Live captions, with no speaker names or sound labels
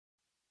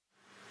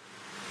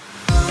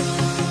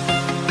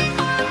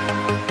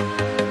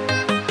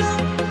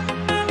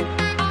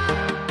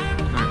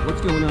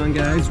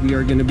guys, we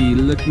are going to be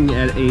looking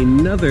at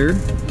another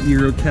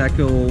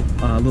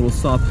Eurotackle little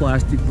soft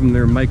plastic from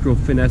their micro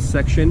finesse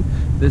section.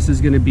 This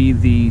is going to be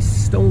the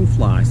Stone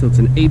Fly. So it's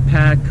an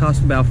 8-pack,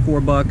 cost about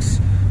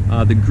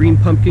 $4, the green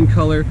pumpkin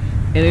color,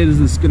 and it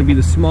is going to be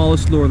the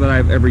smallest lure that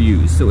I've ever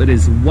used. So it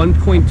is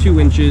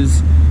 1.2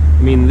 inches.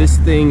 I mean, this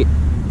thing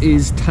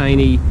is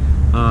tiny.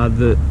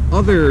 The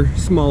other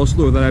smallest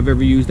lure that I've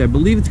ever used, I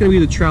believe it's going to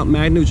be the Trout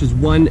Magnet, which is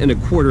 1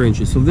 1/4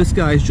 inches. So this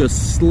guy's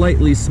just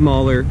slightly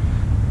smaller.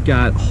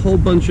 Got a whole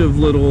bunch of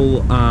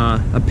little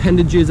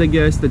appendages, I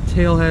guess. The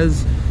tail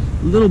has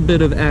a little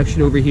bit of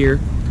action over here.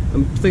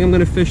 I think I'm going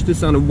to fish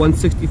this on a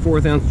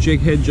 1/64 ounce jig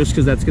head just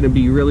because that's going to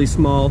be really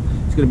small.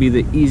 It's going to be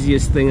the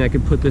easiest thing I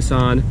could put this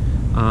on.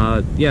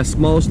 Yeah,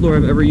 smallest lure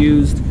I've ever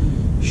used.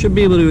 Should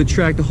be able to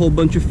attract a whole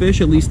bunch of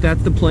fish, at least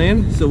that's the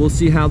plan. So we'll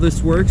see how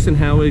this works and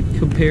how it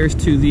compares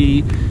to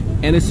the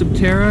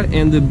Anisoptera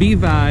and the Bee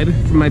Vibe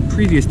from my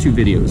previous 2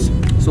 videos.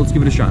 So let's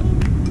give it a shot.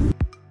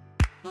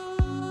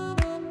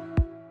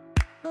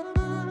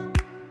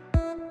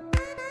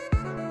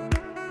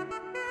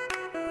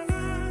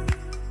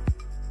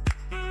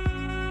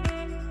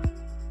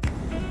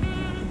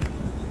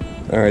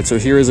 Alright, so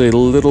here is a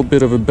little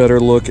bit of a better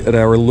look at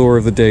our lure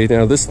of the day.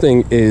 Now this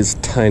thing is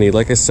tiny.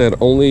 Like I said,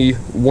 only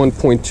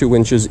 1.2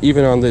 inches.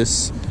 Even on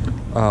this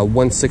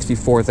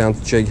 1/64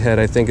 ounce jig head,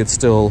 I think it's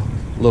still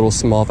a little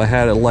small. If I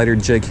had a lighter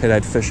jig head,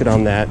 I'd fish it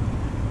on that.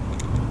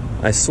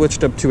 I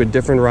switched up to a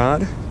different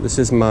rod. This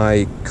is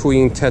my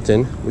Queen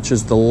Teton, which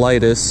is the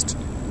lightest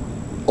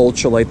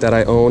ultralight that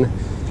I own.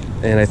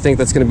 And I think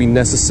that's going to be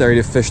necessary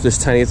to fish this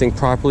tiny thing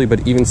properly,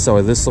 but even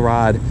so, this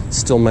rod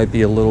still might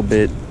be a little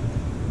bit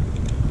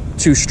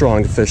too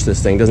strong to fish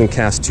this thing. Doesn't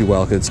cast too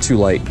well because it's too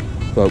light.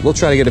 But we'll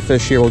try to get a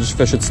fish here. We'll just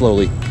fish it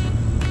slowly.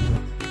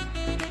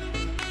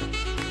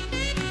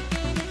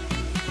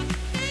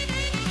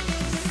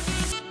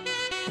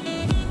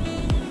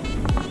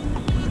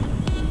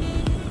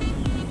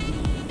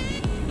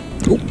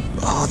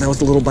 Oh, that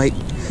was a little bite.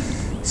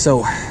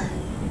 So,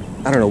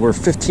 I don't know, we're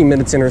 15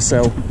 minutes in or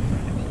so.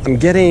 I'm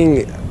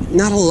getting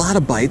not a lot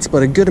of bites,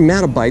 but a good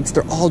amount of bites.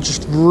 They're all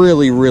just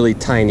really, really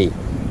tiny.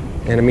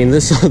 And I mean,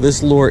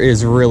 this lure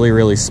is really,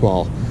 really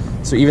small.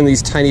 So even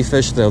these tiny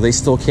fish, though, they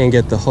still can't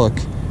get the hook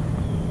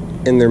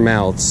in their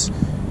mouths.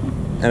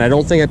 And I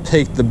don't think I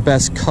picked the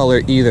best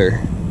color either.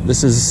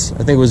 This is,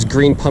 I think it was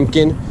green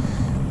pumpkin.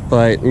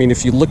 But I mean,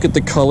 if you look at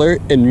the color,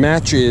 it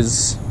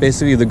matches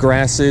basically the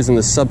grasses and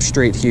the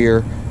substrate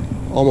here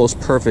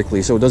almost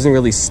perfectly. So it doesn't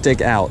really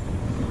stick out.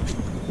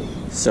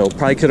 So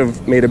probably could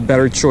have made a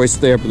better choice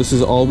there, but this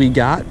is all we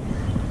got.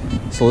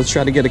 So let's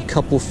try to get a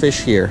couple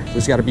fish here.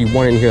 There's got to be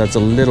one in here that's a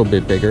little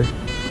bit bigger.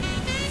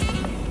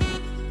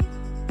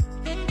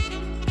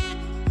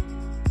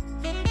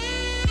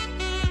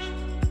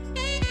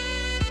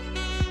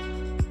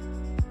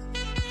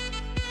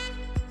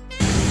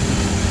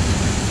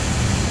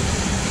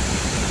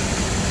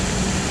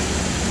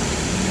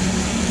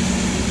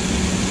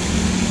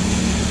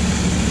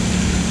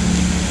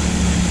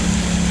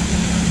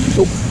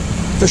 Oh,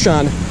 fish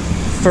on.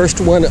 First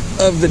one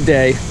of the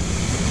day.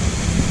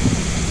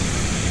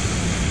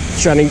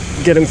 Trying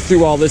to get him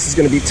through all this is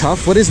going to be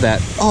tough. What is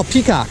that? Oh,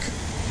 peacock.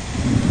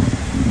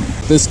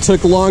 This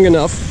took long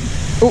enough.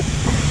 Oh,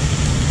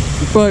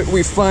 but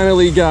we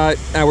finally got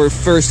our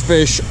first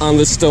fish on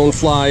the Stone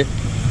Fly.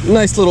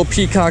 Nice little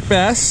peacock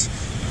bass.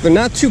 They're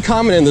not too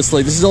common in this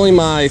lake. This is only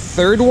my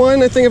 3rd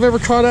one I think I've ever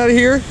caught out of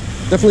here.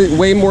 Definitely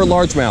way more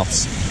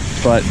largemouths.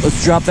 But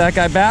let's drop that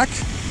guy back.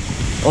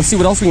 Let's see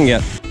what else we can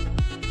get.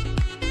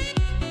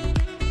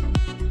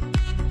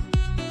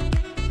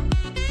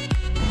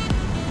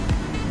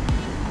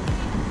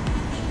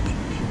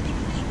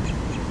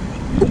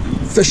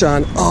 Fish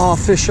on. Oh,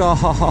 fish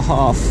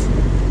off.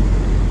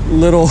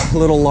 Little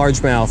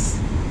largemouth.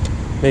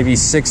 Maybe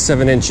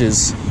 6-7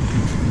 inches.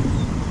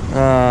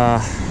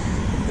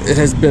 It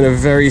has been a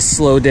very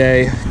slow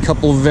day. A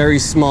couple very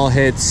small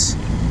hits.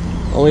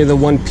 Only the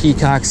one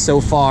peacock so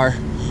far.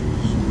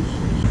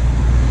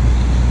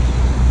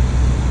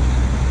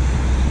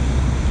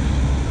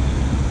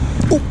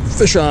 Oh,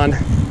 fish on.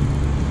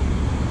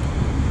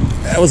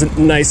 That was a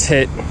nice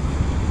hit.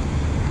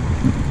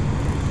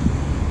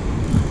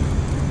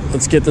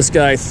 Let's get this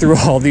guy through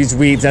all these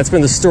weeds. That's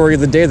been the story of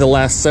the day the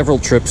last several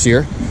trips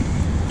here.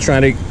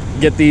 Trying to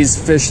get these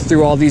fish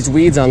through all these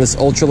weeds on this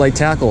ultralight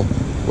tackle.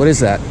 What is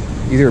that?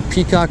 Either a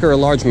peacock or a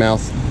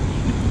largemouth.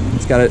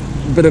 It's got a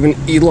bit of an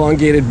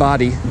elongated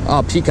body.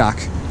 Oh, peacock.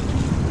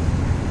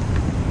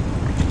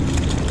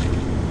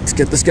 Let's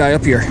get this guy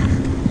up here.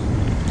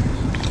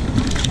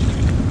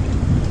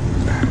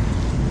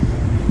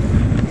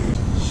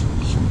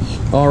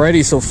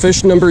 Alrighty, so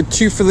fish number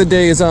 2 for the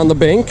day is on the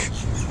bank.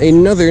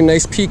 Another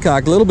nice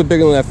peacock, a little bit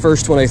bigger than that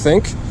first one, I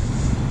think.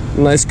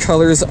 Nice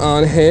colors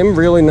on him,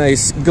 really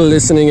nice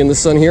glistening in the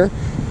sun here.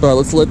 But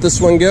let's let this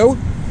one go.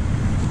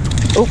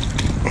 Oh,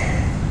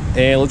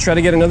 and let's try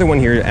to get another one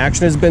here.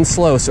 Action has been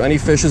slow, so any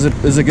fish is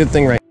a good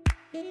thing right now.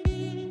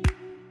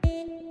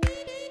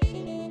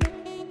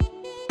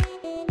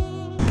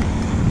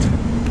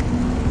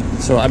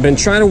 So I've been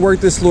trying to work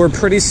this lure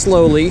pretty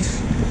slowly,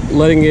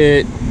 letting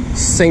it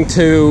sink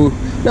to,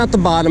 not the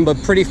bottom,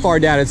 but pretty far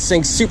down. It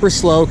sinks super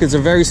slow because it's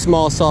a very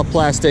small soft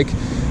plastic,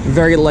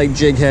 very light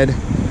jig head.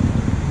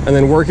 And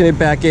then working it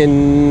back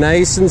in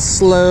nice and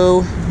slow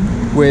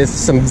with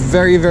some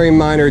very, very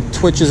minor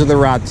twitches of the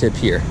rod tip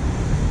here.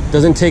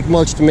 Doesn't take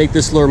much to make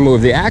this lure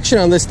move. The action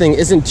on this thing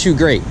isn't too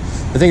great.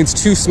 I think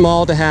it's too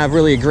small to have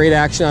really a great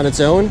action on its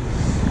own.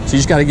 So you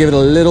just got to give it a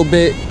little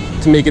bit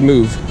to make it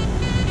move.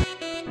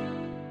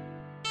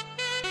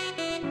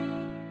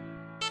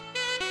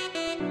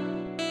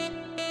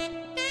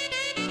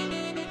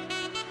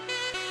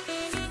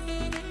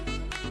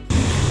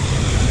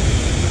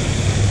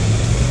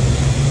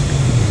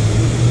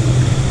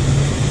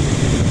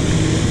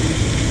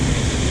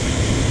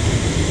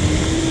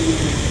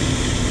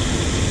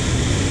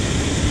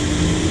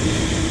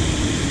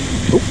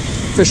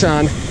 Fish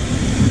on.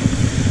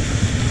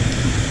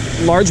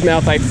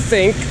 Largemouth, I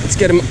think. Let's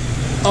get him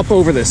up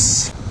over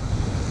this.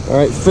 All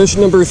right, fish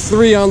number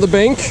 3 on the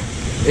bank,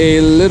 a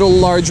little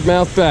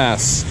largemouth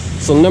bass.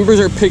 So numbers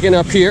are picking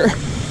up here.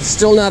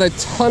 Still not a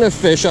ton of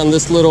fish on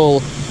this little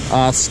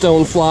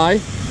stone fly,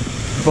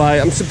 but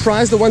I'm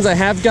surprised the ones I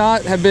have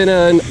got have been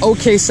an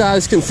okay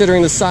size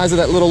considering the size of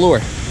that little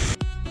lure.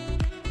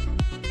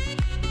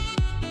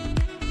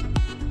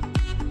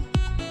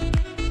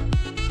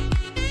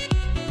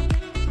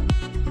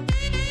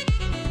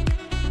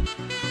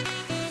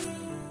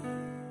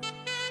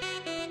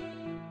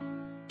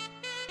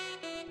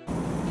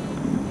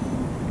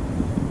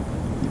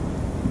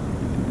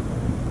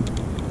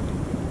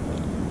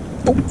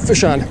 Oh,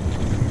 fish on.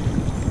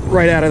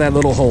 Right out of that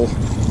little hole.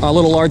 A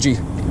little largie.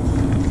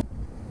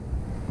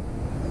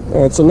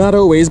 All right, so not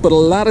always, but a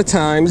lot of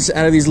times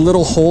out of these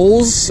little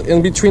holes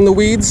in between the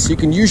weeds, you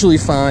can usually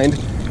find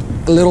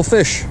a little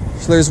fish.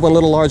 So there's one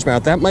little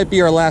largemouth. That might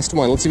be our last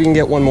one. Let's see if we can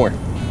get one more.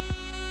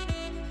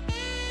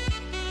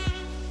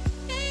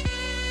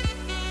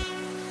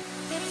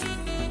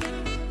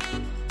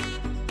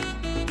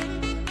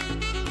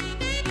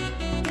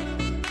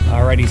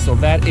 Alrighty, so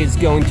that is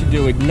going to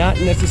do it. Not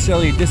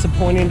necessarily a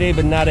disappointing day,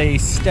 but not a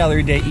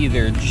stellar day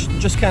either.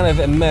 Just kind of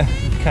a meh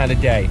kind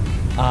of day.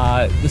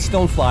 The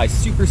stonefly,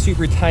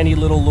 super tiny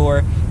little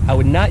lure. I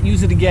would not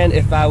use it again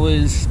if I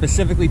was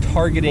specifically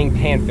targeting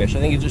panfish. I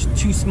think it's just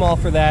too small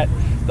for that.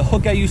 The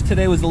hook I used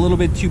today was a little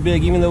bit too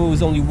big, even though it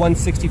was only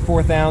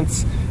 1/64th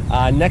ounce.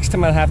 Next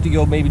time I'd have to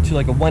go maybe to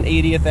like a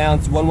 1/80th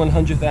ounce,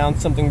 1/100th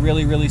ounce, something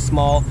really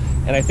small.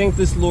 And I think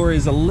this lure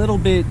is a little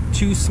bit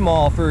too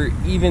small for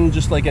even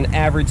just like an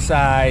average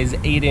size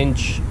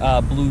 8-inch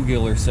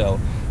bluegill or so.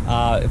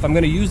 If I'm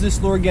going to use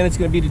this lure again, it's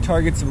going to be to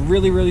target some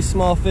really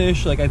small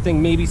fish, like I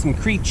think maybe some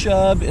creek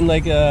chub in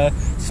like a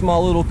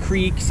small little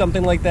creek,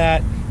 something like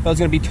that. If I was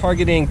going to be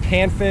targeting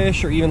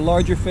panfish or even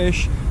larger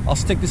fish, I'll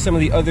stick to some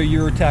of the other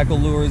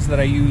Eurotackle lures that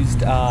I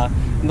used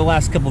in the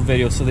last couple of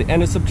videos. So the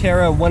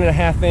Endosubterra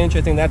 1.5 inch,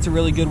 I think that's a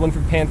really good one for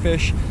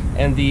panfish.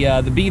 And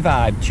the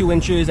B-Vibe 2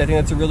 inches, I think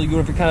that's a really good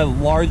one for kind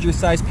of larger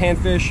size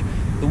panfish.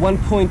 The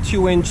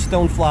 1.2 inch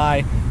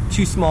Stonefly,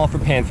 too small for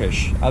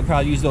panfish. I'll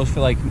probably use those for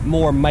like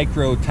more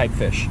micro type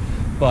fish.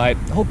 But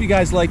I hope you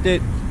guys liked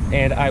it,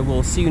 and I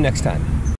will see you next time.